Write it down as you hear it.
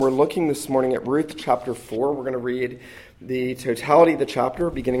We're looking this morning at Ruth chapter 4. We're going to read the totality of the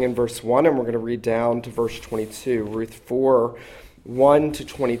chapter beginning in verse 1, and we're going to read down to verse 22. Ruth 4, 1 to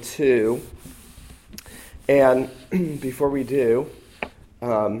 22. And before we do,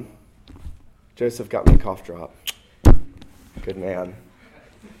 Joseph got me a cough drop. Good man.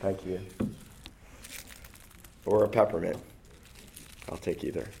 Thank you. Or a peppermint. I'll take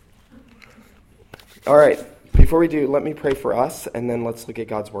either. All right. Before we do, let me pray for us, and then let's look at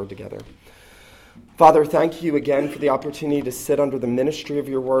God's word together. Father, thank you again for the opportunity to sit under the ministry of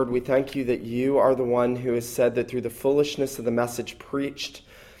your word. We thank you that you are the one who has said that through the foolishness of the message preached,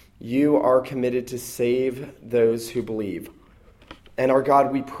 you are committed to save those who believe. And our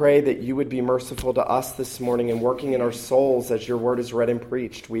God, we pray that you would be merciful to us this morning and working in our souls as your word is read and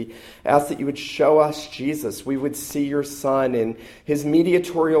preached. We ask that you would show us Jesus. We would see your Son in his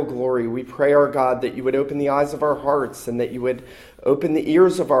mediatorial glory. We pray, our God, that you would open the eyes of our hearts and that you would open the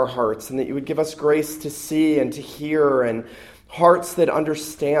ears of our hearts and that you would give us grace to see and to hear and hearts that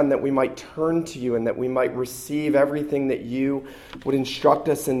understand, that we might turn to you and that we might receive everything that you would instruct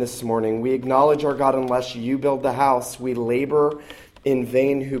us in this morning. We acknowledge, our God, unless you build the house, we labor in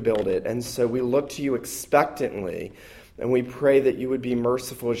vain who build it. And so we look to you expectantly, and we pray that you would be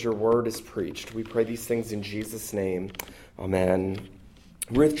merciful as your word is preached. We pray these things in Jesus' name. Amen.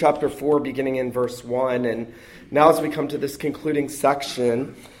 Ruth chapter 4, beginning in verse 1. And now as we come to this concluding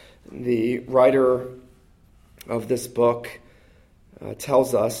section, the writer of this book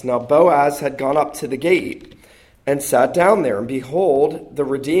tells us, Now Boaz had gone up to the gate and sat down there, and behold, the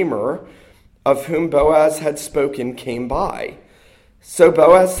Redeemer of whom Boaz had spoken came by. So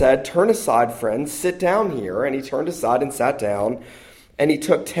Boaz said, Turn aside, friend, sit down here. And he turned aside and sat down. And he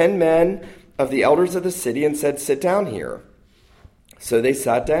took 10 men of the elders of the city and said, Sit down here. So they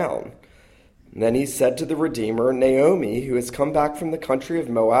sat down. And then he said to the Redeemer, Naomi, who has come back from the country of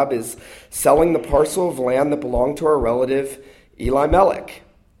Moab, is selling the parcel of land that belonged to our relative Elimelech.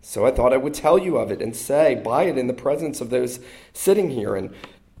 So I thought I would tell you of it and say, Buy it in the presence of those sitting here and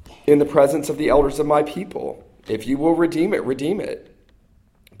in the presence of the elders of my people. If you will redeem it, redeem it.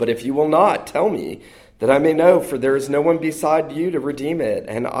 But if you will not, tell me, that I may know, for there is no one beside you to redeem it,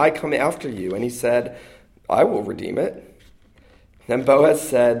 and I come after you. And he said, I will redeem it. Then Boaz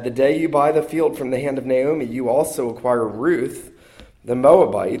said, The day you buy the field from the hand of Naomi, you also acquire Ruth, the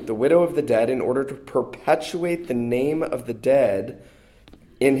Moabite, the widow of the dead, in order to perpetuate the name of the dead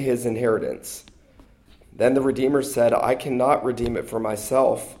in his inheritance. Then the Redeemer said, I cannot redeem it for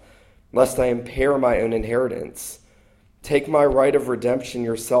myself, lest I impair my own inheritance. Take my right of redemption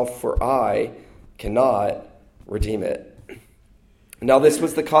yourself, for I cannot redeem it. Now this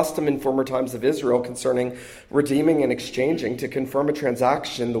was the custom in former times of Israel concerning redeeming and exchanging. To confirm a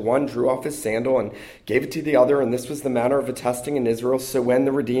transaction, the one drew off his sandal and gave it to the other, and this was the manner of attesting in Israel. So when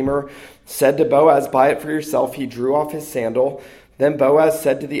the Redeemer said to Boaz, Buy it for yourself, he drew off his sandal. Then Boaz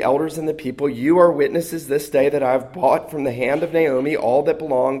said to the elders and the people, You are witnesses this day that I have bought from the hand of Naomi all that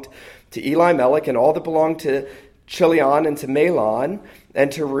belonged to Elimelech and all that belonged to Chilion and to Mahlon,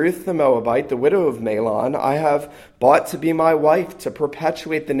 and to Ruth the Moabite, the widow of Mahlon, I have bought to be my wife, to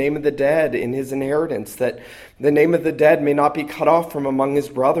perpetuate the name of the dead in his inheritance, that the name of the dead may not be cut off from among his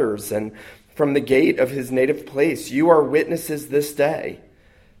brothers and from the gate of his native place. You are witnesses this day.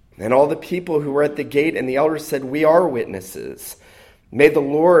 And all the people who were at the gate and the elders said, We are witnesses. May the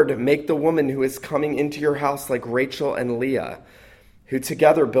Lord make the woman who is coming into your house like Rachel and Leah, who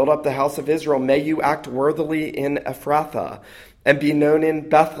together build up the house of Israel. May you act worthily in Ephrathah and be known in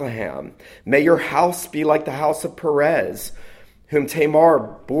Bethlehem. May your house be like the house of Perez, whom Tamar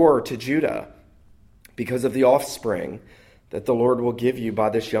bore to Judah, because of the offspring that the Lord will give you by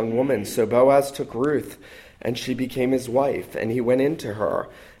this young woman. So Boaz took Ruth, and she became his wife, and he went into her.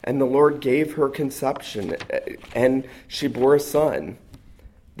 And the Lord gave her conception, and she bore a son.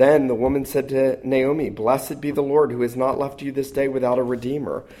 Then the woman said to Naomi, Blessed be the Lord, who has not left you this day without a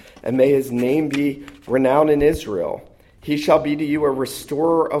redeemer, and may his name be renowned in Israel. He shall be to you a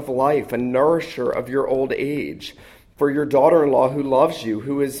restorer of life, a nourisher of your old age. For your daughter-in-law who loves you,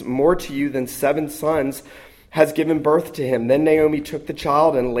 who is more to you than 7 sons, has given birth to him. Then Naomi took the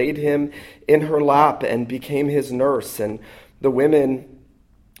child and laid him in her lap and became his nurse. And the women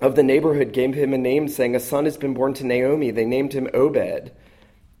of the neighborhood gave him a name, saying, A son has been born to Naomi. They named him Obed.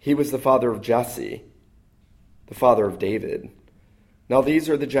 He was the father of Jesse, the father of David. Now these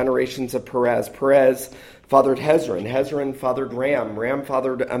are the generations of Perez. Perez fathered Hezron. Hezron fathered Ram. Ram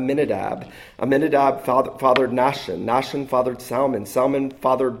fathered Amminadab. Amminadab fathered Nahshon. Nahshon fathered Salmon. Salmon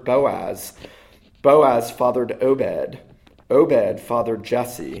fathered Boaz. Boaz fathered Obed. Obed fathered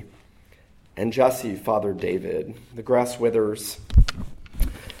Jesse. And Jesse fathered David. The grass withers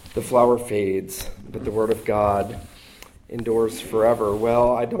The flower fades, but the word of God endures forever.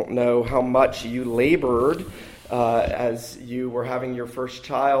 Well, I don't know how much you labored as you were having your first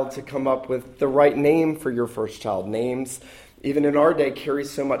child to come up with the right name for your first child. Names, even in our day, carry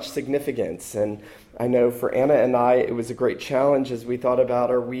so much significance. And I know for Anna and I, it was a great challenge as we thought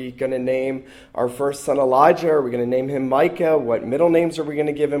about, are we going to name our first son Elijah? Are we going to name him Micah? What middle names are we going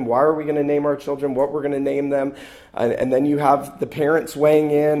to give him? Why are we going to name our children? What we're going to name them? And then you have the parents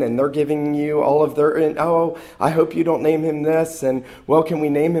weighing in, and they're giving you all of their, oh, I hope you don't name him this. And, well, can we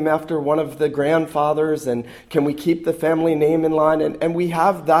name him after one of the grandfathers? And can we keep the family name in line? And we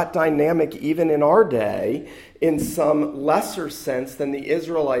have that dynamic even in our day, in some lesser sense than the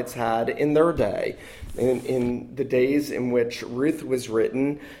Israelites had in their day. In the days in which Ruth was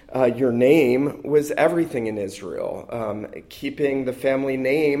written, your name was everything in Israel. Keeping the family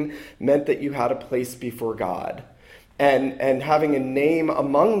name meant that you had a place before God. And having a name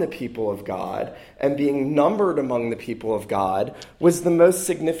among the people of God and being numbered among the people of God was the most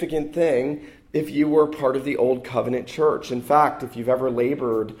significant thing if you were part of the Old Covenant church. In fact, if you've ever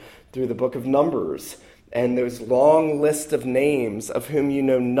labored through the book of Numbers, and those long list of names of whom you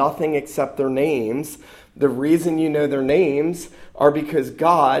know nothing except their names, the reason you know their names are because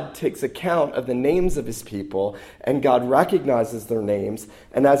God takes account of the names of his people, and God recognizes their names.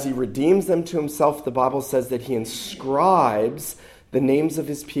 And as he redeems them to himself, the Bible says that he inscribes the names of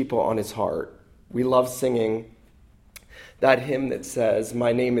his people on his heart. We love singing that hymn that says,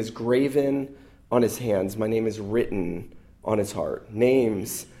 my name is graven on his hands, my name is written on his heart.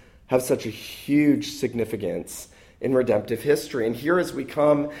 Names have such a huge significance in redemptive history. And here as we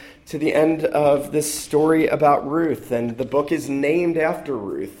come to the end of this story about Ruth, and the book is named after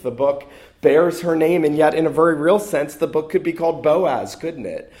Ruth. The book bears her name, and yet in a very real sense, the book could be called Boaz, couldn't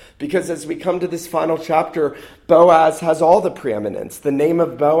it? Because as we come to this final chapter, Boaz has all the preeminence. The name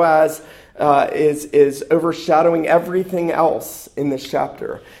of Boaz is overshadowing everything else in this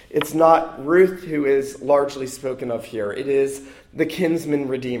chapter. It's not Ruth who is largely spoken of here. It is the kinsman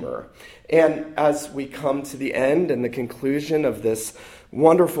redeemer. And as we come to the end and the conclusion of this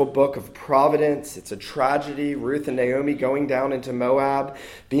wonderful book of providence, it's a tragedy. Ruth and Naomi going down into Moab,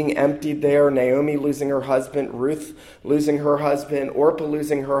 being emptied there, Naomi losing her husband, Ruth losing her husband, Orpah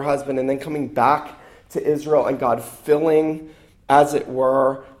losing her husband, and then coming back to Israel, and God filling, as it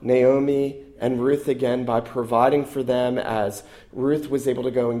were, Naomi and Ruth again by providing for them as Ruth was able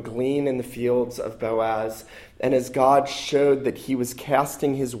to go and glean in the fields of Boaz. And as God showed that he was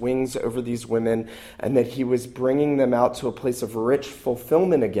casting his wings over these women and that he was bringing them out to a place of rich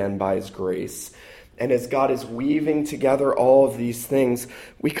fulfillment again by his grace. And as God is weaving together all of these things,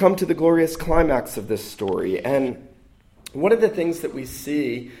 we come to the glorious climax of this story. And one of the things that we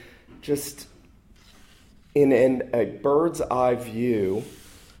see just in a bird's eye view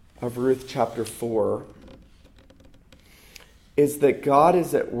of Ruth chapter 4 is that God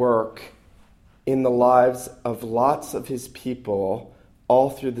is at work in the lives of lots of his people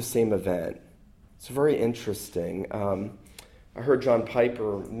all through the same event. It's very interesting. I heard John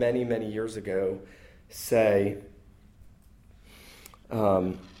Piper many, many years ago say,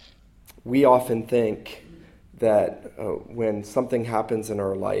 we often think that when something happens in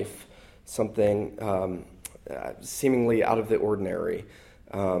our life, something seemingly out of the ordinary,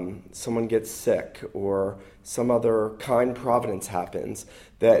 someone gets sick or some other kind providence happens,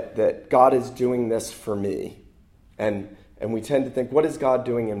 that God is doing this for me. And we tend to think, what is God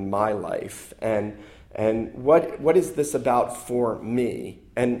doing in my life? And what is this about for me?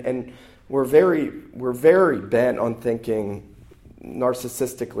 And we're very bent on thinking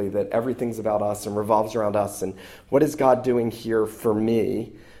narcissistically that everything's about us and revolves around us. And what is God doing here for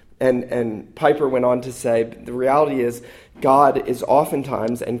me? And Piper went on to say, the reality is God is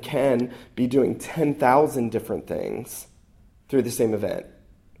oftentimes and can be doing 10,000 different things through the same event.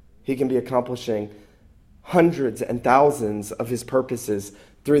 He can be accomplishing hundreds and thousands of his purposes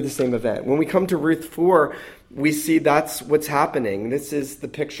through the same event. When we come to Ruth 4, we see that's what's happening. This is the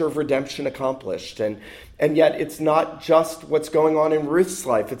picture of redemption accomplished. And yet it's not just what's going on in Ruth's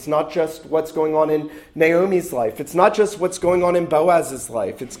life. It's not just what's going on in Naomi's life. It's not just what's going on in Boaz's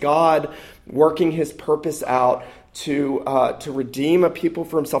life. It's God working his purpose out to redeem a people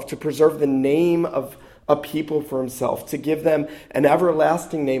for himself, to preserve the name of a people for himself, to give them an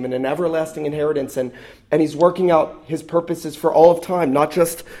everlasting name and an everlasting inheritance. And he's working out his purposes for all of time, not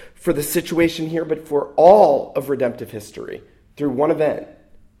just for the situation here, but for all of redemptive history, through one event,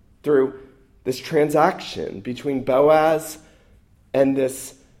 through this transaction between Boaz and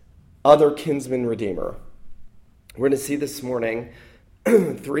this other kinsman redeemer. We're going to see this morning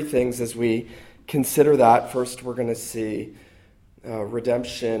three things as we consider that. First, we're going to see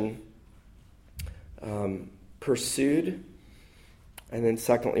redemption pursued. And then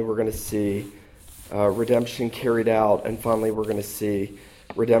secondly, we're going to see redemption carried out. And finally, we're going to see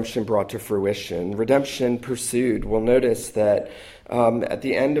redemption brought to fruition. Redemption pursued. We'll notice that at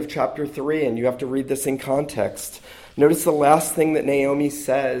the end of chapter 3, and you have to read this in context, notice the last thing that Naomi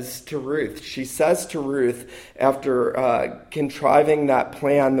says to Ruth. She says to Ruth, after contriving that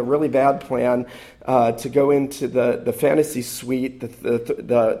plan, the really bad plan, to go into the fantasy suite,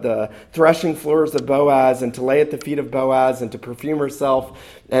 the threshing floors of Boaz, and to lay at the feet of Boaz, and to perfume herself,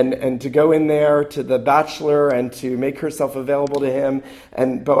 and to go in there to the bachelor and to make herself available to him.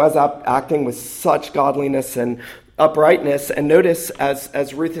 And Boaz acting with such godliness and uprightness. And notice,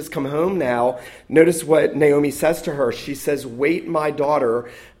 as Ruth has come home now, notice what Naomi says to her. She says, "Wait, my daughter,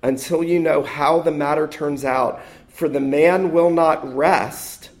 until you know how the matter turns out, for the man will not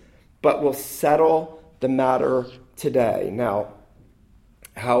rest, but will settle the matter today." Now,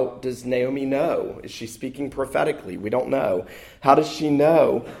 how does Naomi know? Is she speaking prophetically? We don't know. How does she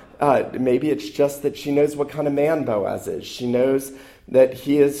know? Maybe it's just that she knows what kind of man Boaz is. She knows that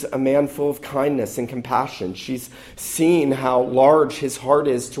he is a man full of kindness and compassion. She's seen how large his heart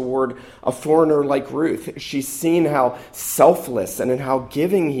is toward a foreigner like Ruth. She's seen how selfless and how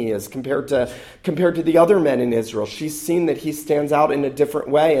giving he is compared to the other men in Israel. She's seen that he stands out in a different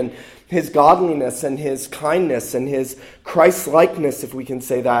way, and his godliness and his kindness and his Christ-likeness, if we can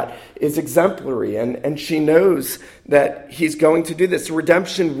say that, is exemplary. And she knows that he's going to do this.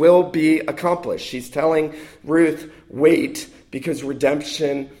 Redemption will be accomplished. She's telling Ruth, wait, because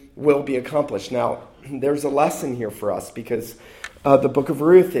redemption will be accomplished. Now, there's a lesson here for us, because the book of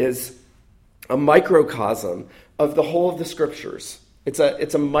Ruth is a microcosm of the whole of the Scriptures. It's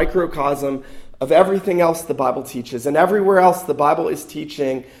a microcosm of everything else the Bible teaches. And everywhere else the Bible is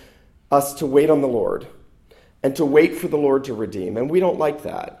teaching us to wait on the Lord and to wait for the Lord to redeem. And we don't like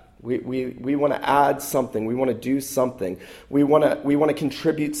that. We want to add something. We want to do something. We want to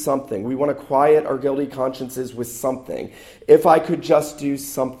contribute something. We want to quiet our guilty consciences with something. If I could just do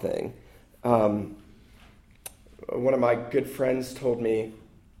something. One of my good friends told me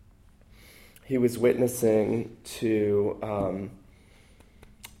he was witnessing to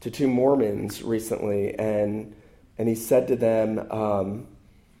two Mormons recently, and he said to them,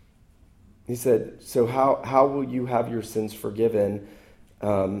 he said, "So how will you have your sins forgiven?"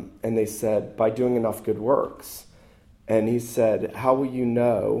 And they said, "By doing enough good works." And he said, "How will you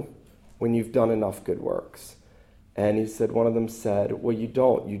know when you've done enough good works?" And he said, one of them said, "Well, you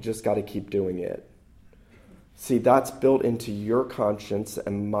don't. You just got to keep doing it." See, that's built into your conscience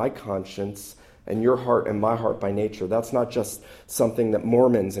and my conscience and your heart and my heart by nature. That's not just something that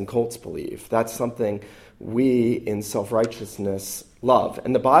Mormons and cults believe. That's something we in self-righteousness love.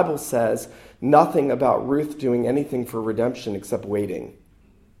 And the Bible says nothing about Ruth doing anything for redemption except waiting.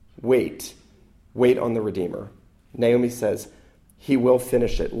 Wait on the Redeemer. Naomi says he will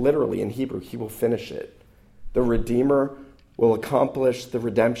finish it. Literally in Hebrew, he will finish it. The Redeemer will accomplish the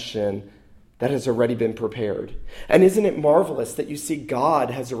redemption that has already been prepared. And isn't it marvelous that you see God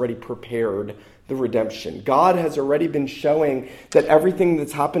has already prepared the redemption? God has already been showing that everything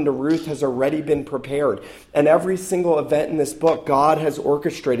that's happened to Ruth has already been prepared. And every single event in this book, God has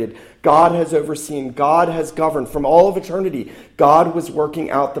orchestrated, God has overseen, God has governed. From all of eternity, God was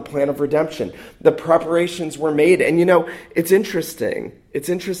working out the plan of redemption. The preparations were made. And you know, it's interesting. It's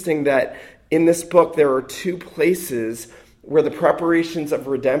interesting that in this book, there are two places where the preparations of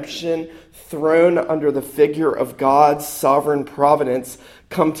redemption, thrown under the figure of God's sovereign providence,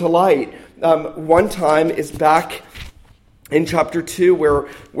 come to light. One time is back in chapter 2, where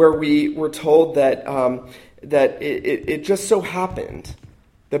we were told that it just so happened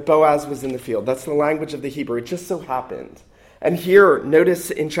that Boaz was in the field. That's the language of the Hebrew. It just so happened. And here,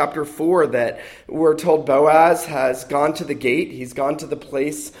 notice in chapter 4 that we're told Boaz has gone to the gate. He's gone to the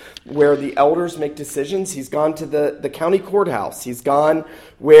place where the elders make decisions. He's gone to the county courthouse. He's gone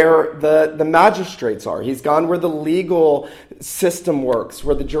where the magistrates are. He's gone where the legal system works,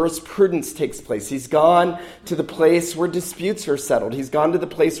 where the jurisprudence takes place. He's gone to the place where disputes are settled. He's gone to the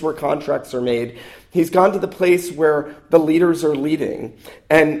place where contracts are made. He's gone to the place where the leaders are leading.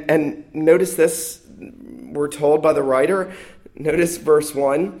 And notice this, we're told by the writer, notice verse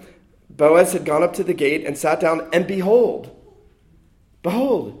 1, Boaz had gone up to the gate and sat down, and behold,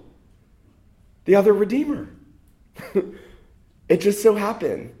 the other Redeemer. It just so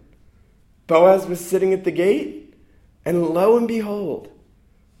happened. Boaz was sitting at the gate, and lo and behold,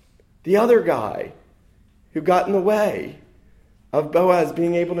 the other guy who got in the way of Boaz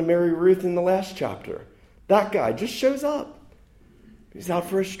being able to marry Ruth in the last chapter, that guy just shows up. He's out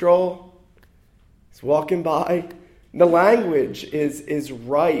for a stroll. He's walking by. The language is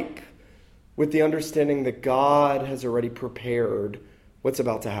ripe with the understanding that God has already prepared what's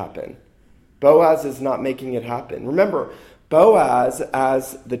about to happen. Boaz is not making it happen. Remember, Boaz,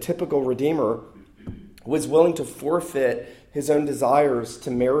 as the typical redeemer, was willing to forfeit his own desires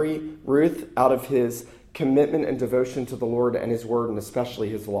to marry Ruth out of his commitment and devotion to the Lord and his word, and especially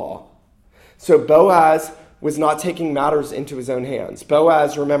his law. So Boaz was not taking matters into his own hands.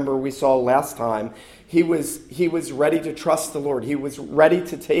 Boaz, remember, we saw last time, he was ready to trust the Lord. He was ready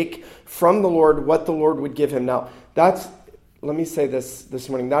to take from the Lord what the Lord would give him. Now, let me say this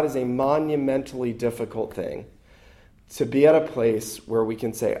morning, that is a monumentally difficult thing, to be at a place where we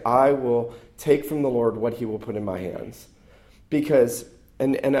can say, I will take from the Lord what he will put in my hands. Because,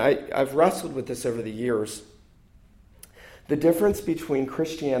 and I've wrestled with this over the years, the difference between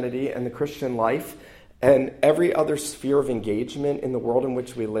Christianity and the Christian life and every other sphere of engagement in the world in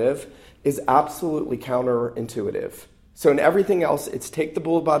which we live is absolutely counterintuitive. So in everything else, it's take the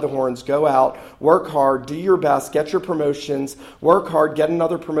bull by the horns, go out, work hard, do your best, get your promotions, work hard, get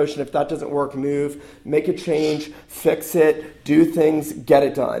another promotion. If that doesn't work, move, make a change, fix it, do things, get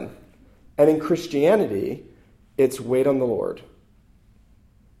it done. And in Christianity, it's wait on the Lord.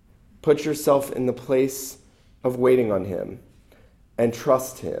 Put yourself in the place of waiting on him and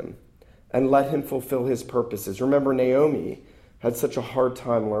trust him and let him fulfill his purposes. Remember, Naomi had such a hard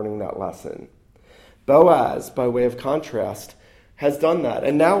time learning that lesson. Boaz, by way of contrast, has done that.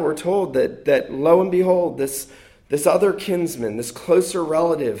 And now we're told that lo and behold, this other kinsman, this closer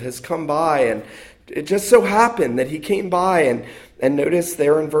relative has come by, and it just so happened that he came by, and notice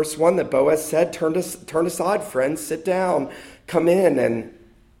there in verse 1 that Boaz said, turn aside, friends, sit down, come in.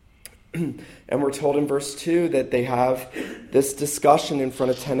 And we're told in verse 2 that they have this discussion in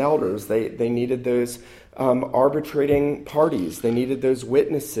front of 10 elders. They needed those arbitrating parties. They needed those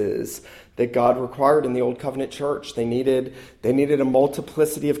witnesses that God required in the Old Covenant church. They needed a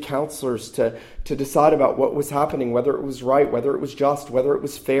multiplicity of counselors to decide about what was happening, whether it was right, whether it was just, whether it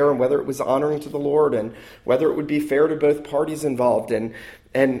was fair, and whether it was honoring to the Lord, and whether it would be fair to both parties involved. And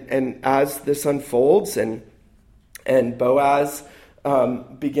as this unfolds, and Boaz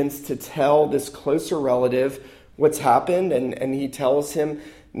begins to tell this closer relative what's happened, and he tells him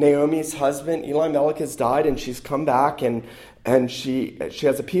Naomi's husband, Elimelech, has died, and she's come back, and she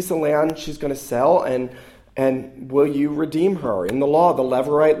has a piece of land she's going to sell, and will you redeem her? In the law, the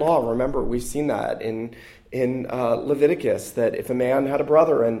Levirate law, remember, we've seen that in Leviticus, that if a man had a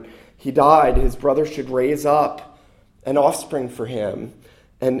brother and he died, his brother should raise up an offspring for him,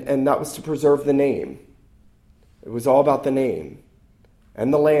 and that was to preserve the name. It was all about the name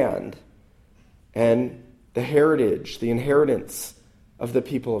and the land and the heritage, the inheritance of the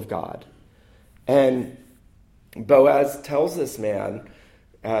people of God. And Boaz tells this man,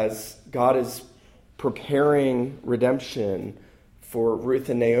 as God is preparing redemption for Ruth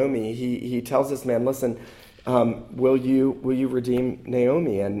and Naomi, he tells this man, listen, will you redeem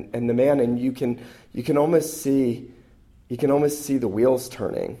Naomi? And the man, and you can almost see the wheels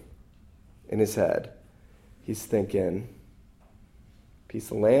turning in his head. He's thinking, piece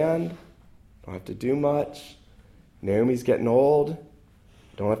of land, don't have to do much. Naomi's getting old,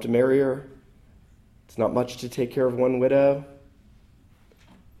 don't have to marry her. It's not much to take care of one widow.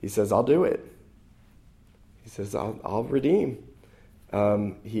 He says, I'll do it. He says, I'll redeem.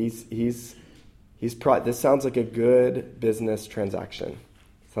 This sounds like a good business transaction.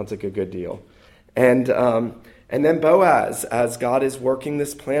 Sounds like a good deal. And then Boaz, as God is working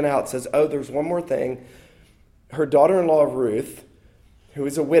this plan out, says, oh, there's one more thing. Her daughter-in-law Ruth, who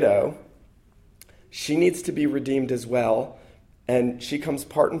is a widow, she needs to be redeemed as well. And she comes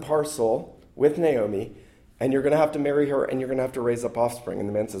part and parcel with Naomi, and you're going to have to marry her, and you're going to have to raise up offspring. And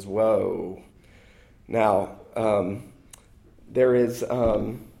the man says, whoa. Now, there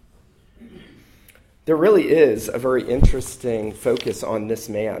really is a very interesting focus on this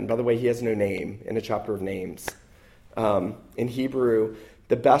man. By the way, he has no name in a chapter of names. In Hebrew,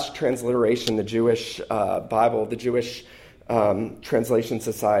 the best transliteration, the Jewish Bible, the Jewish Translation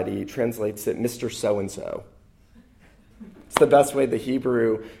Society translates it Mr. So-and-so. It's the best way the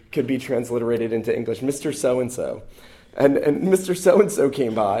Hebrew could be transliterated into English, Mr. So-and-so. And Mr. So-and-so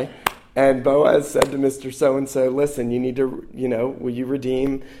came by, and Boaz said to Mr. So-and-so, listen, you need to, will you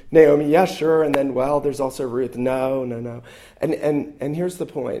redeem Naomi? Yeah, sure. And then, well, there's also Ruth. No. And here's the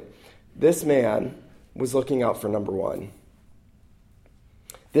point. This man was looking out for number one.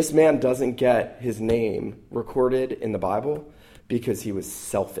 This man doesn't get his name recorded in the Bible because he was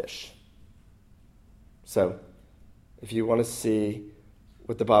selfish. So, if you want to see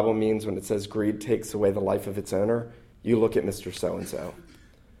what the Bible means when it says greed takes away the life of its owner, you look at Mr. So-and-so,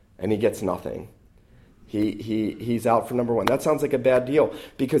 and he gets nothing. He's out for number one. That sounds like a bad deal,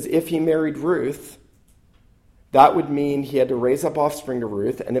 because if he married Ruth, that would mean he had to raise up offspring to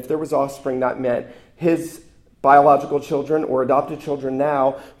Ruth, and if there was offspring, that meant his biological children or adopted children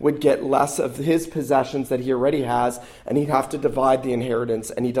now would get less of his possessions that he already has, and he'd have to divide the inheritance,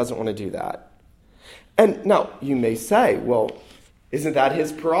 and he doesn't want to do that. And now, you may say, well, isn't that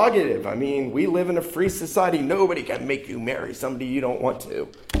his prerogative? I mean, we live in a free society. Nobody can make you marry somebody you don't want to.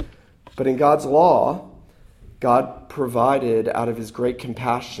 But in God's law, God provided out of his great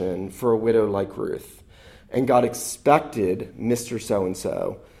compassion for a widow like Ruth. And God expected Mr.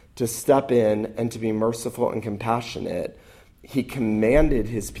 So-and-so to step in and to be merciful and compassionate. He commanded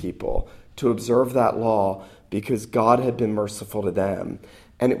his people to observe that law because God had been merciful to them.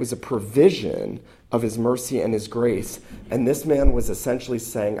 And it was a provision of his mercy and his grace. And this man was essentially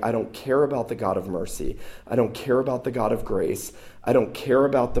saying, I don't care about the God of mercy. I don't care about the God of grace. I don't care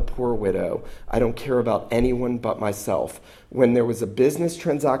about the poor widow. I don't care about anyone but myself. When there was a business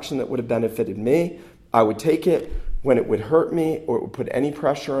transaction that would have benefited me, I would take it. When it would hurt me or it would put any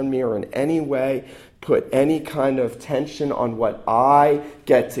pressure on me or in any way put any kind of tension on what I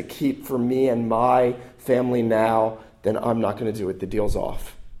get to keep for me and my family now, then I'm not going to do it. The deal's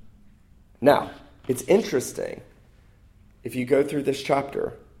off. Now, it's interesting, if you go through this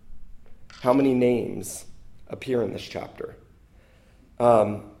chapter, how many names appear in this chapter.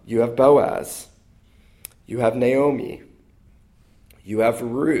 You have Boaz. You have Naomi. You have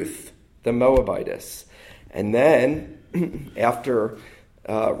Ruth, the Moabitess. And then, after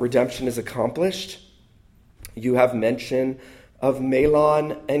redemption is accomplished, you have mention of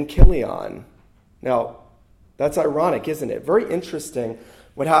Mahlon and Chilion. Now, that's ironic, isn't it? Very interesting.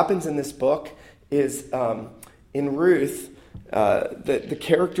 What happens in this book is, in Ruth, the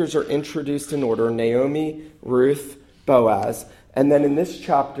characters are introduced in order: Naomi, Ruth, Boaz. And then in this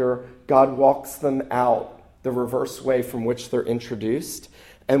chapter, God walks them out the reverse way from which they're introduced.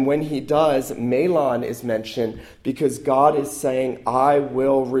 And when he does, Mahlon is mentioned because God is saying, I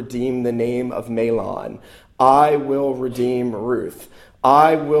will redeem the name of Mahlon. I will redeem Ruth.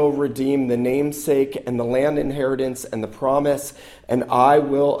 I will redeem the namesake and the land inheritance and the promise, and I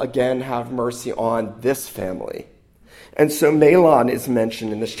will again have mercy on this family. And so Mahlon is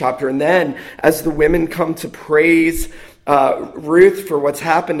mentioned in this chapter. And then as the women come to praise Ruth for what's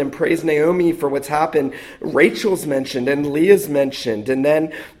happened and praise Naomi for what's happened, Rachel's mentioned and Leah's mentioned. And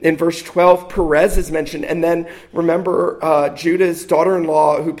then in verse 12, Perez is mentioned. And then remember Judah's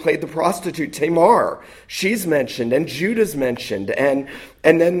daughter-in-law who played the prostitute, Tamar. She's mentioned, and Judah's mentioned. And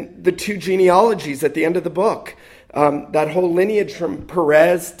then the two genealogies at the end of the book, that whole lineage from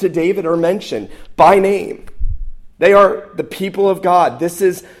Perez to David are mentioned by name. They are the people of God. This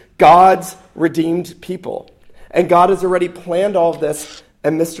is God's redeemed people. And God has already planned all of this,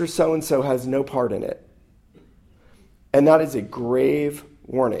 and Mr. So-and-so has no part in it. And that is a grave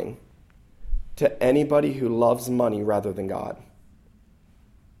warning to anybody who loves money rather than God.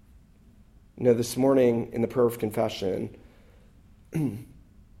 You know, this morning in the prayer of confession,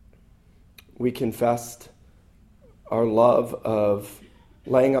 we confessed our love of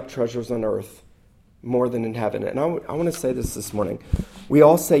laying up treasures on earth more than in heaven. And I want to say this morning. We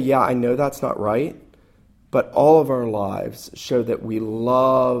all say, yeah, I know that's not right. But all of our lives show that we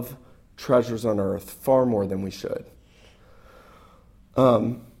love treasures on earth far more than we should.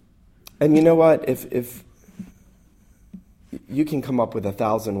 And you know what? If you can come up with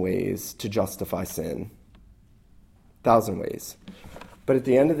 1,000 ways to justify sin, 1,000 ways. But at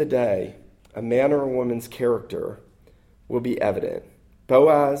the end of the day, a man or a woman's character will be evident.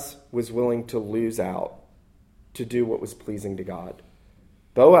 Boaz was willing to lose out to do what was pleasing to God.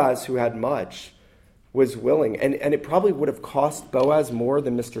 Boaz, who had much, was willing, and it probably would have cost Boaz more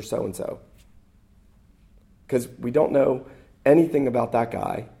than Mr. So-and-so. Because we don't know anything about that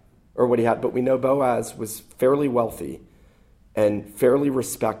guy or what he had, but we know Boaz was fairly wealthy and fairly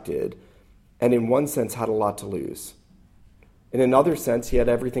respected, and in one sense had a lot to lose. In another sense, he had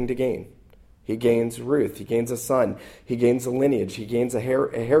everything to gain. He gains Ruth, he gains a son, he gains a lineage, he gains a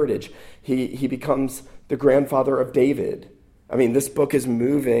heritage. He becomes the grandfather of David. I mean, this book is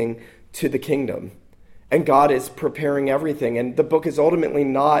moving to the kingdom. And God is preparing everything. And the book is ultimately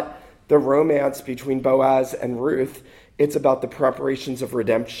not the romance between Boaz and Ruth. It's about the preparations of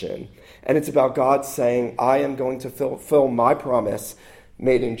redemption. And it's about God saying, I am going to fulfill my promise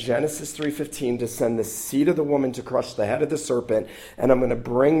made in Genesis 3:15 to send the seed of the woman to crush the head of the serpent. And I'm going to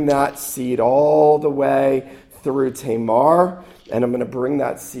bring that seed all the way through Tamar. And I'm going to bring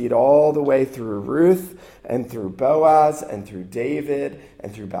that seed all the way through Ruth and through Boaz and through David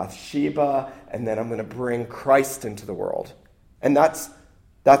and through Bathsheba. And then I'm going to bring Christ into the world. And that's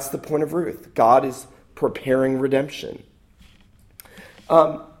the point of Ruth. God is preparing redemption.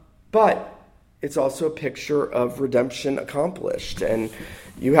 But it's also a picture of redemption accomplished. And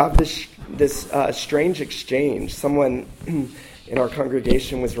you have this strange exchange. Someone in our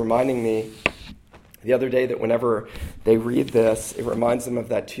congregation was reminding me the other day that whenever they read this, it reminds them of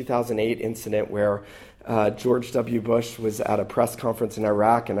that 2008 incident where George W. Bush was at a press conference in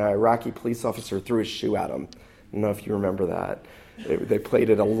Iraq, and an Iraqi police officer threw his shoe at him. I don't know if you remember that. They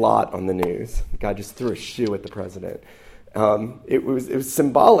played it a lot on the news. The guy just threw a shoe at the president. It was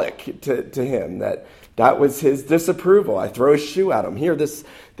symbolic to him that was his disapproval. I throw a shoe at him. Here, this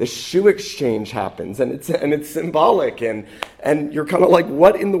shoe exchange happens, and it's symbolic, and you're kind of like,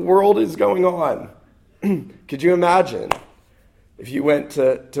 what in the world is going on? Could you imagine if you went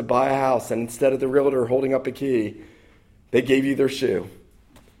to buy a house, and instead of the realtor holding up a key, they gave you their shoe?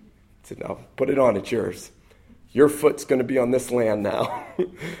 Said, no, put it on, it's yours. Your foot's going to be on this land now.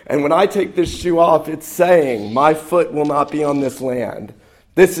 And when I take this shoe off, it's saying, my foot will not be on this land.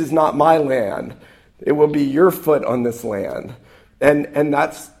 This is not my land. It will be your foot on this land. And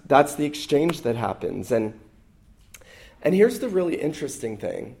that's the exchange that happens. And here's the really interesting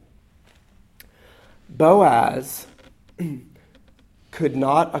thing. Boaz could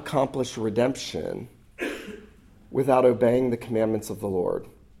not accomplish redemption without obeying the commandments of the Lord.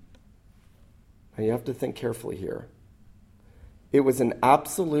 And you have to think carefully here. It was an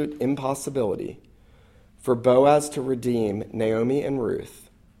absolute impossibility for Boaz to redeem Naomi and Ruth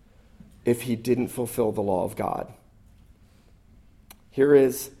if he didn't fulfill the law of God. Here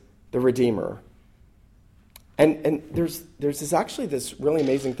is the Redeemer. And there's this really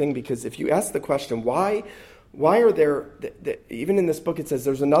amazing thing, because if you ask the question, why are there, even in this book it says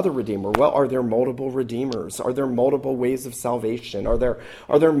there's another Redeemer. Well, are there multiple Redeemers? Are there multiple ways of salvation? Are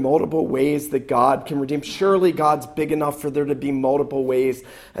there multiple ways that God can redeem? Surely God's big enough for there to be multiple ways.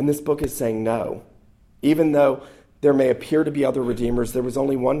 And this book is saying no. Even though there may appear to be other Redeemers, there was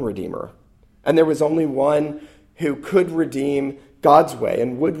only one Redeemer. And there was only one who could redeem God's way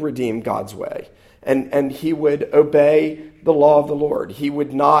and would redeem God's way. And he would obey the law of the Lord. He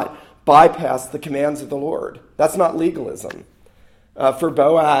would not bypass the commands of the Lord. That's not legalism. For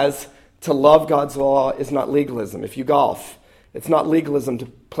Boaz, to love God's law is not legalism. If you golf, it's not legalism to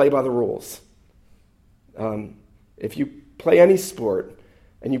play by the rules. If you play any sport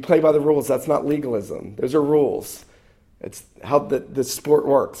and you play by the rules, that's not legalism. Those are rules. It's how the sport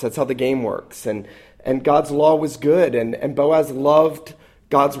works. That's how the game works. And God's law was good. And Boaz loved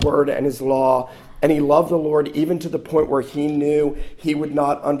God's word and his law. And he loved the Lord even to the point where he knew he would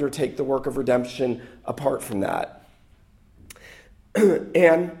not undertake the work of redemption apart from that.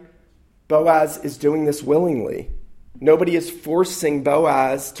 And Boaz is doing this willingly. Nobody is forcing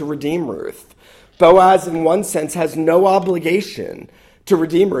Boaz to redeem Ruth. Boaz, in one sense, has no obligation to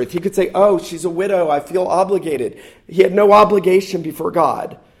redeem Ruth. He could say, oh, she's a widow, I feel obligated. He had no obligation before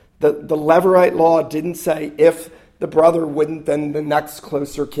God. The Levirate law didn't say if the brother wouldn't, then the next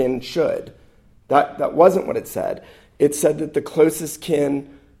closer kin should. That wasn't what it said. It said that the closest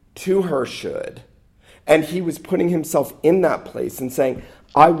kin to her should. And he was putting himself in that place and saying,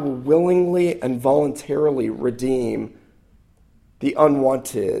 I will willingly and voluntarily redeem the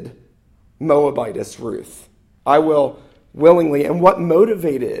unwanted Moabitess Ruth. I will willingly. And what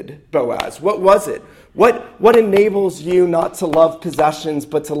motivated Boaz? What was it? What enables you not to love possessions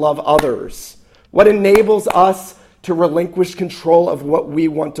but to love others? What enables us to relinquish control of what we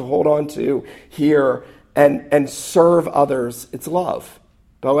want to hold on to here and serve others? It's love.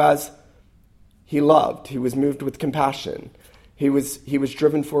 Boaz, he loved. He was moved with compassion. He was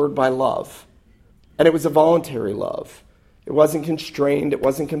driven forward by love. And it was a voluntary love. It wasn't constrained. It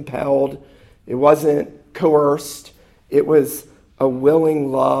wasn't compelled. It wasn't coerced. It was a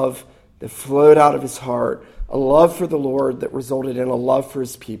willing love that flowed out of his heart, a love for the Lord that resulted in a love for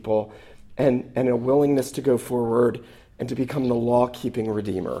his people, and a willingness to go forward and to become the law-keeping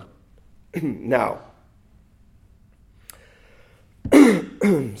Redeemer. Now,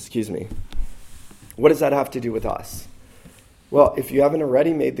 excuse me, what does that have to do with us? Well, if you haven't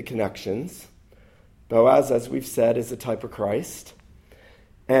already made the connections, Boaz, as we've said, is a type of Christ,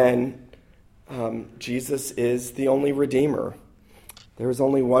 and Jesus is the only Redeemer. There is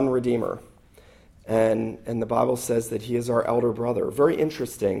only one Redeemer, and the Bible says that he is our elder brother. Very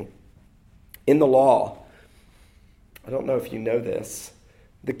interesting. In the law, I don't know if you know this,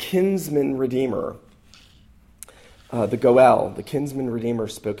 the kinsman redeemer, the Goel, the kinsman redeemer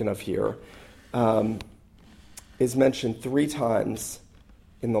spoken of here, is mentioned 3 times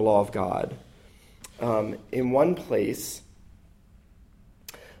in the law of God. In one place,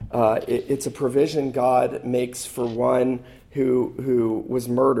 it's a provision God makes for one who was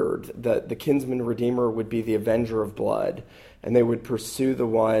murdered, the kinsman redeemer would be the avenger of blood, and they would pursue the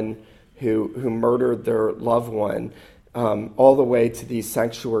one who murdered their loved one all the way to these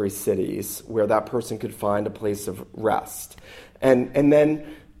sanctuary cities where that person could find a place of rest. And then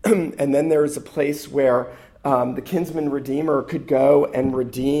there's a place where the kinsman redeemer could go and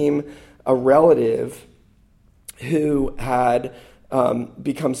redeem a relative who had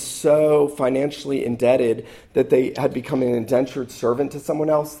become so financially indebted that they had become an indentured servant to someone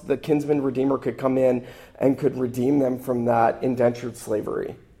else. The kinsman redeemer could come in and could redeem them from that indentured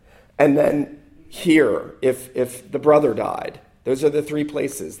slavery. And then here, if the brother died, those are the three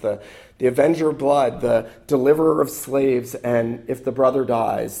places: the avenger of blood, the deliverer of slaves, and if the brother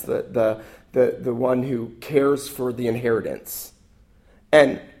dies, the one who cares for the inheritance.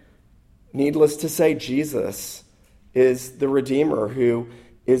 And needless to say, Jesus is the Redeemer who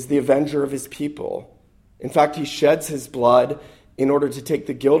is the avenger of his people. In fact, he sheds his blood in order to take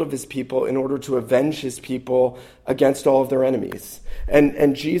the guilt of his people, in order to avenge his people against all of their enemies.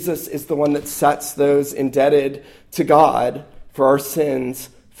 And Jesus is the one that sets those indebted to God for our sins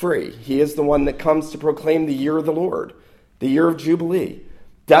free. He is the one that comes to proclaim the year of the Lord, the year of Jubilee.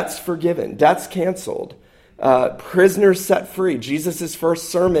 Debts forgiven, debts canceled. Prisoners set free. Jesus' first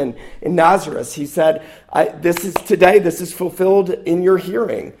sermon in Nazareth, he said, this is fulfilled in your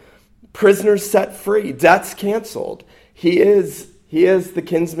hearing. Prisoners set free, debts canceled. He is the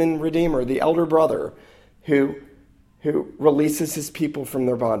kinsman redeemer, the elder brother who releases his people from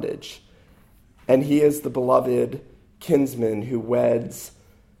their bondage. And he is the beloved kinsman who weds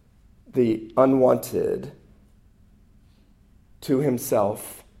the unwanted to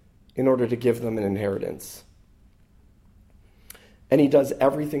himself in order to give them an inheritance. And he does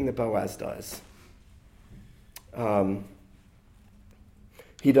everything that Boaz does.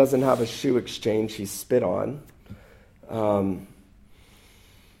 He doesn't have a shoe exchange he's spit on.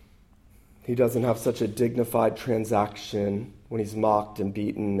 He doesn't have such a dignified transaction when he's mocked and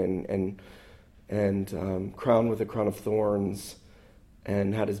beaten and crowned with a crown of thorns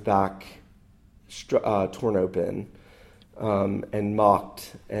and had his back torn open and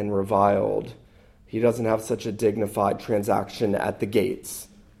mocked and reviled. He doesn't have such a dignified transaction at the gates.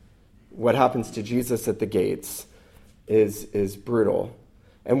 What happens to Jesus at the gates is brutal.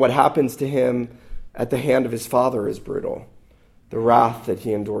 And what happens to him at the hand of his Father is brutal. The wrath that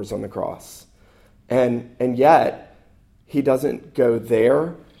he endures on the cross. And yet, he doesn't go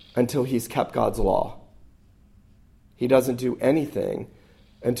there until he's kept God's law. He doesn't do anything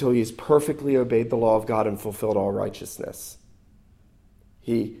until he's perfectly obeyed the law of God and fulfilled all righteousness.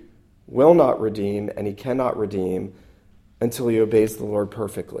 He will not redeem, and he cannot redeem until he obeys the Lord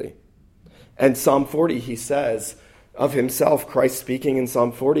perfectly. And Psalm 40, he says of himself, Christ speaking in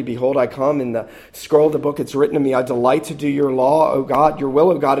Psalm 40, "Behold, I come, in the scroll of the book it's written of me, I delight to do your law, O God, your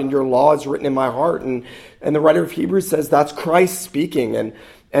will, O God, and your law is written in my heart." And the writer of Hebrews says that's Christ speaking.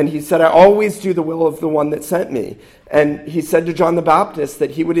 And he said, "I always do the will of the one that sent me." And he said to John the Baptist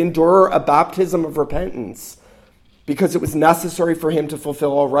that he would endure a baptism of repentance because it was necessary for him to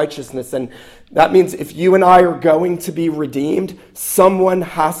fulfill all righteousness. And that means if you and I are going to be redeemed, someone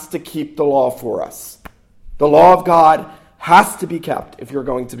has to keep the law for us. The law of God has to be kept if you're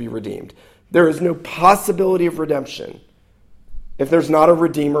going to be redeemed. There is no possibility of redemption if there's not a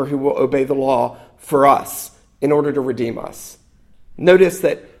redeemer who will obey the law for us in order to redeem us. Notice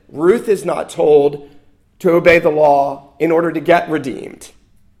that Ruth is not told to obey the law in order to get redeemed.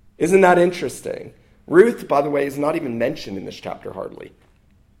 Isn't that interesting? Ruth, by the way, is not even mentioned in this chapter hardly.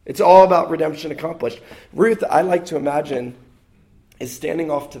 It's all about redemption accomplished. Ruth, I like to imagine, is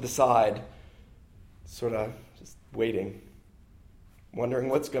standing off to the side, sort of just waiting, wondering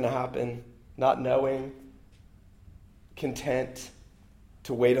what's going to happen, not knowing, content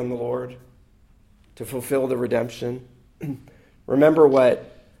to wait on the Lord, to fulfill the redemption. Remember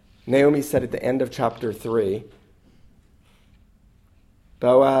what Naomi said at the end of chapter 3.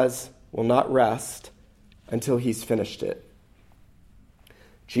 Boaz will not rest until he's finished it.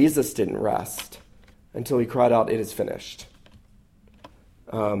 Jesus didn't rest until he cried out, "It is finished."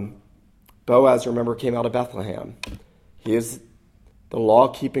 Boaz, remember, came out of Bethlehem. He is the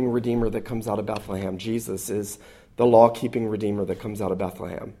law-keeping Redeemer that comes out of Bethlehem. Jesus is the law-keeping Redeemer that comes out of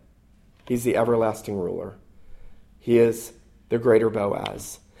Bethlehem. He's the everlasting ruler. He is the greater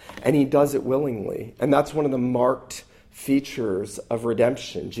Boaz. And he does it willingly. And that's one of the marked features of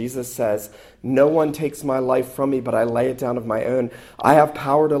redemption. Jesus says, "No one takes my life from me, but I lay it down of my own. I have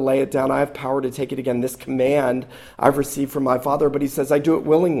power to lay it down. I have power to take it again. This command I've received from my Father." But he says, "I do it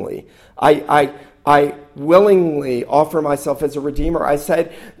willingly. I I willingly offer myself as a redeemer. I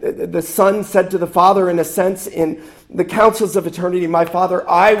said, the Son said to the Father, in a sense, in the councils of eternity, my Father,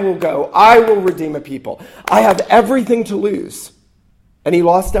 I will go. I will redeem a people. I have everything to lose. And he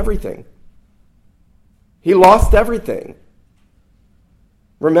lost everything. He lost everything.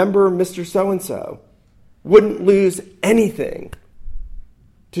 Remember Mr. So-and-so wouldn't lose anything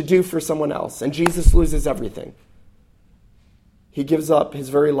to do for someone else. And Jesus loses everything. He gives up his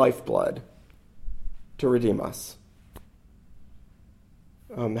very lifeblood to redeem us.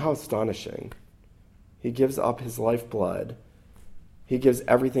 How astonishing. He gives up his lifeblood. He gives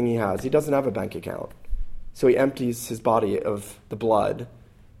everything he has. He doesn't have a bank account. So he empties his body of the blood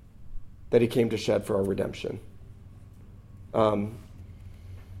that he came to shed for our redemption. And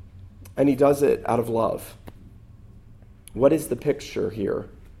he does it out of love. What is the picture here?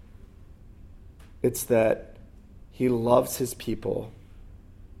 It's that he loves his people,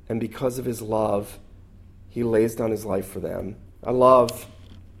 and because of his love, he lays down his life for them. I love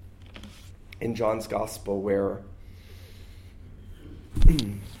in John's Gospel where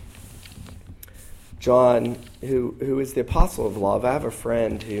John, who is the apostle of love, I have a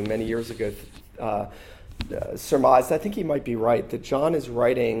friend who many years ago surmised, I think he might be right, that John is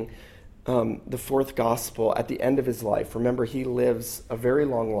writing the fourth gospel at the end of his life. Remember, he lives a very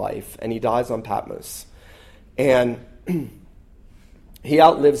long life, and he dies on Patmos. And he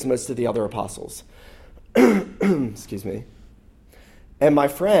outlives most of the other apostles. Excuse me. And my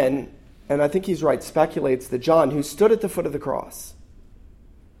friend, and I think he's right, speculates that John, who stood at the foot of the cross,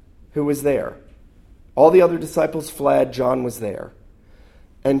 who was there, all the other disciples fled, John was there.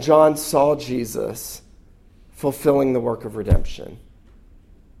 And John saw Jesus fulfilling the work of redemption.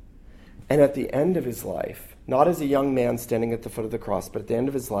 And at the end of his life, not as a young man standing at the foot of the cross, but at the end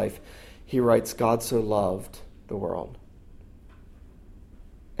of his life, he writes, God so loved the world.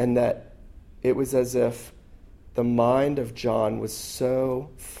 And that it was as if the mind of John was so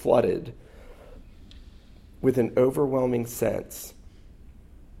flooded with an overwhelming sense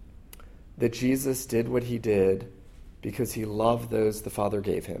that Jesus did what he did because he loved those the Father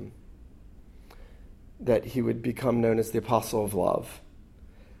gave him. That he would become known as the apostle of love.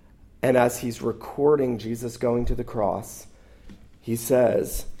 And as he's recording Jesus going to the cross, he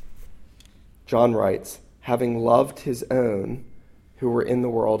says, John writes, having loved his own who were in the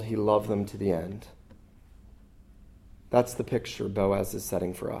world, he loved them to the end. That's the picture Boaz is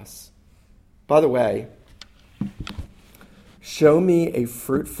setting for us. By the way, show me a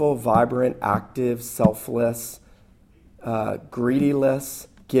fruitful, vibrant, active, selfless, greedyless,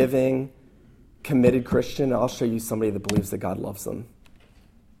 giving, committed Christian. I'll show you somebody that believes that God loves them.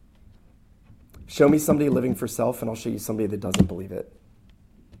 Show me somebody living for self, and I'll show you somebody that doesn't believe it.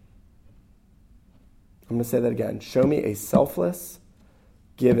 I'm going to say that again. Show me a selfless,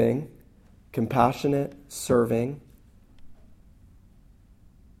 giving, compassionate, serving.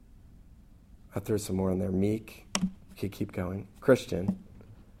 I threw some more in there. Meek. You could keep going. Christian.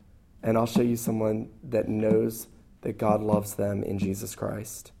 And I'll show you someone that knows that God loves them in Jesus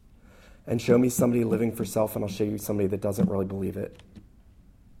Christ. And show me somebody living for self, and I'll show you somebody that doesn't really believe it.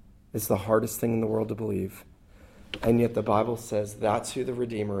 It's the hardest thing in the world to believe. And yet the Bible says that's who the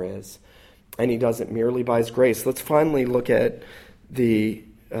Redeemer is. And he does it merely by his grace. Let's finally look at the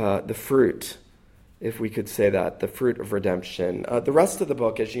fruit, if we could say that, the fruit of redemption. The rest of the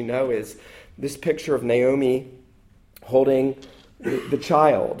book, as you know, is this picture of Naomi holding the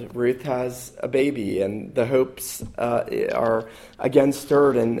child. Ruth has a baby, and the hopes are again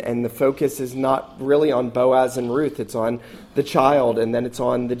stirred, and the focus is not really on Boaz and Ruth. It's on the child, and then it's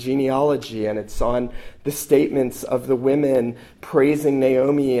on the genealogy, and it's on the statements of the women praising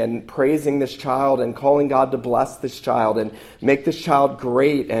Naomi and praising this child and calling God to bless this child and make this child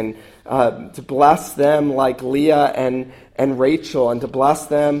great, and to bless them like Leah and Rachel, and to bless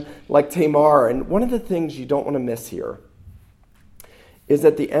them like Tamar. And one of the things you don't want to miss here is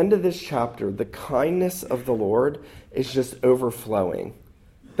at the end of this chapter, the kindness of the Lord is just overflowing.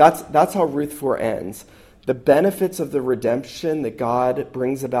 That's how Ruth 4 ends. The benefits of the redemption that God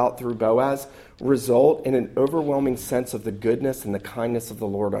brings about through Boaz result in an overwhelming sense of the goodness and the kindness of the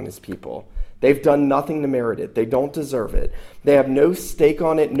Lord on his people. They've done nothing to merit it. They don't deserve it. They have no stake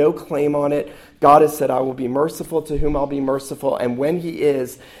on it, no claim on it. God has said, I will be merciful to whom I'll be merciful. And when he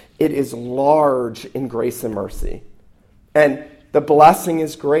is, it is large in grace and mercy. And the blessing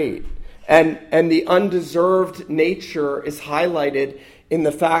is great. And the undeserved nature is highlighted in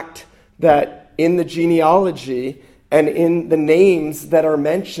the fact that in the genealogy and in the names that are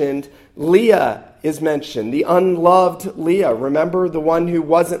mentioned, Leah is mentioned, the unloved Leah. Remember, the one who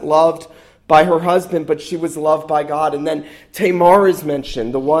wasn't loved by her husband, but she was loved by God. And then Tamar is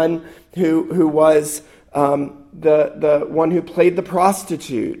mentioned, the one who was the one who played the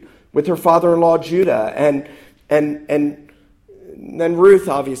prostitute with her father-in-law Judah. And then Ruth,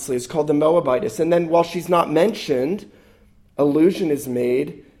 obviously, is called the Moabitess. And then while she's not mentioned, allusion is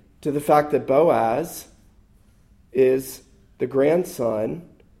made to the fact that Boaz is the grandson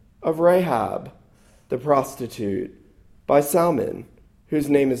of Rahab, the prostitute, by Salmon, whose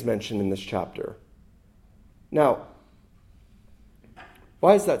name is mentioned in this chapter. Now,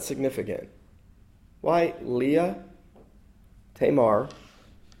 why is that significant? Why Leah, Tamar,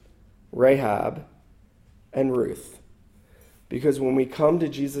 Rahab, and Ruth? Because when we come to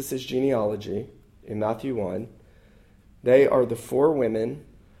Jesus' genealogy in Matthew 1, they are the four women,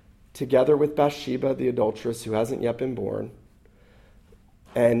 together with Bathsheba, the adulteress, who hasn't yet been born,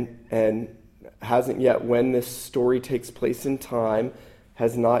 and hasn't yet, when this story takes place in time,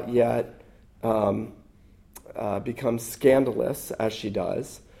 has not yet become scandalous as she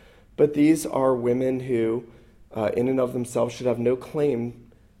does. But these are women who, in and of themselves, should have no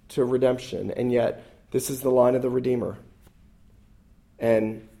claim to redemption. And yet, this is the line of the Redeemer.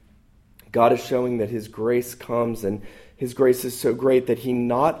 And God is showing that his grace comes, and his grace is so great that he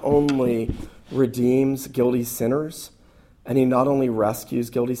not only redeems guilty sinners, and he not only rescues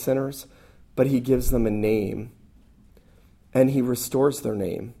guilty sinners, but he gives them a name, and he restores their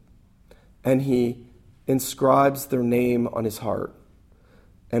name, and he inscribes their name on his heart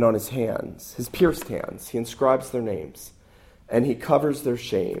and on his hands, his pierced hands. He inscribes their names, and he covers their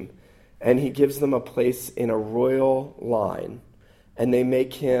shame, and he gives them a place in a royal line, and they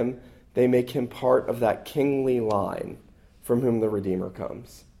make him part of that kingly line from whom the Redeemer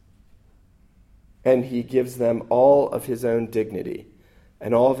comes. And he gives them all of his own dignity,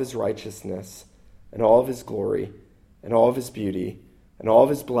 and all of his righteousness, and all of his glory, and all of his beauty, and all of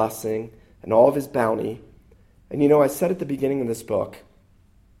his blessing, and all of his bounty. And I said at the beginning of this book,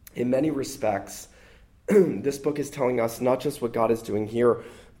 in many respects, this book is telling us not just what God is doing here,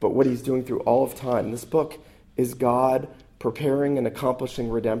 but what he's doing through all of time. This book is God preparing and accomplishing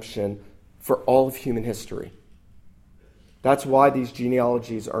redemption for all of human history. That's why these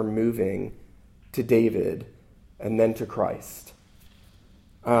genealogies are moving to David and then to Christ.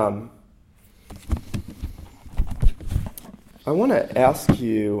 I want to ask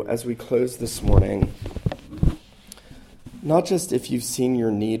you, as we close this morning, not just if you've seen your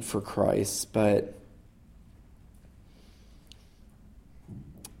need for Christ, but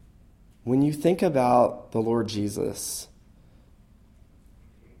when you think about the Lord Jesus,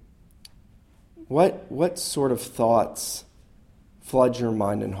 what sort of thoughts flood your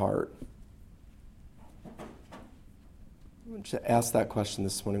mind and heart? I want you to ask that question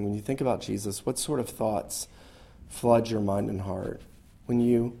this morning. When you think about Jesus, what sort of thoughts flood your mind and heart? When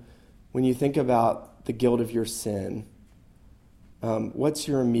you think about the guilt of your sin, what's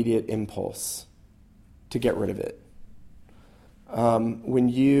your immediate impulse to get rid of it? When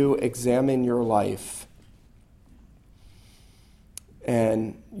you examine your life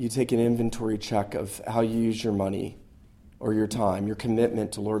and you take an inventory check of how you use your money or your time, your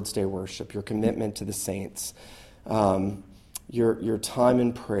commitment to Lord's Day worship, your commitment to the saints, your time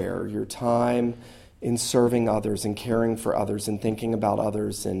in prayer, your time in serving others and caring for others and thinking about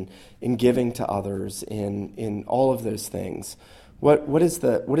others and in giving to others, in all of those things, what is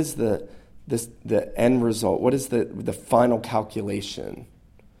the end result? What is the final calculation?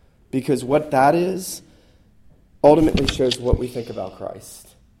 Because what that is ultimately shows what we think about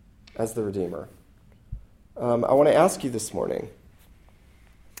Christ as the Redeemer. I want to ask you this morning,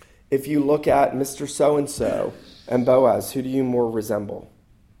 if you look at Mr. So-and-so and Boaz, who do you more resemble?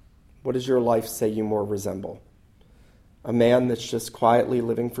 What does your life say you more resemble? A man that's just quietly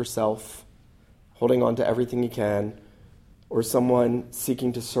living for self, holding on to everything he can, or someone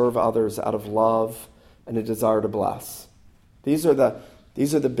seeking to serve others out of love and a desire to bless? These are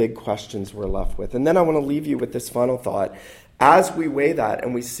the big questions we're left with. And then I want to leave you with this final thought. As we weigh that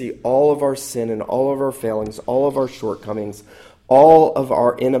and we see all of our sin and all of our failings, all of our shortcomings, all of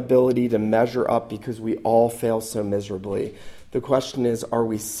our inability to measure up because we all fail so miserably, the question is, are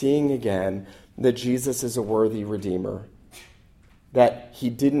we seeing again that Jesus is a worthy Redeemer? That he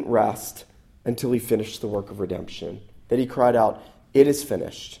didn't rest until he finished the work of redemption. That he cried out, "It is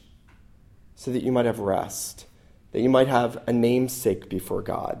finished," so that you might have rest. That you might have a namesake before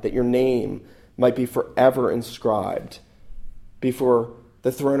God. That your name might be forever inscribed before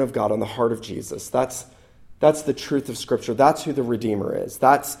the throne of God on the heart of Jesus. That's the truth of Scripture. That's who the Redeemer is.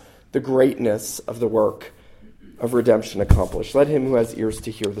 That's the greatness of the work of redemption accomplished. Let him who has ears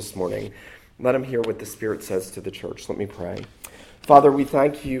to hear this morning, let him hear what the Spirit says to the church. Let me pray. Father, we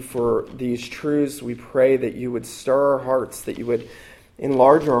thank you for these truths. We pray that you would stir our hearts, that you would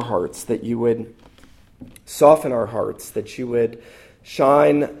enlarge our hearts, that you would soften our hearts, that you would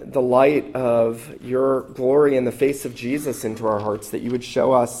shine the light of your glory in the face of Jesus into our hearts, that you would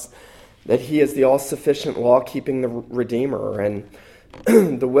show us that he is the all-sufficient law-keeping Redeemer and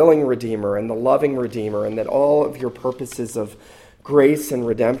the willing Redeemer and the loving Redeemer, and that all of your purposes of grace and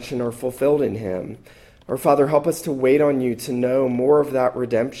redemption are fulfilled in him. Our Father, help us to wait on you to know more of that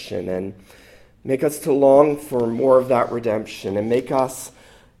redemption, and make us to long for more of that redemption, and make us,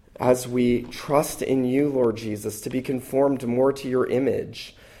 as we trust in you, Lord Jesus, to be conformed more to your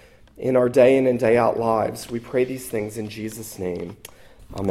image in our day in and day out lives. We pray these things in Jesus' name.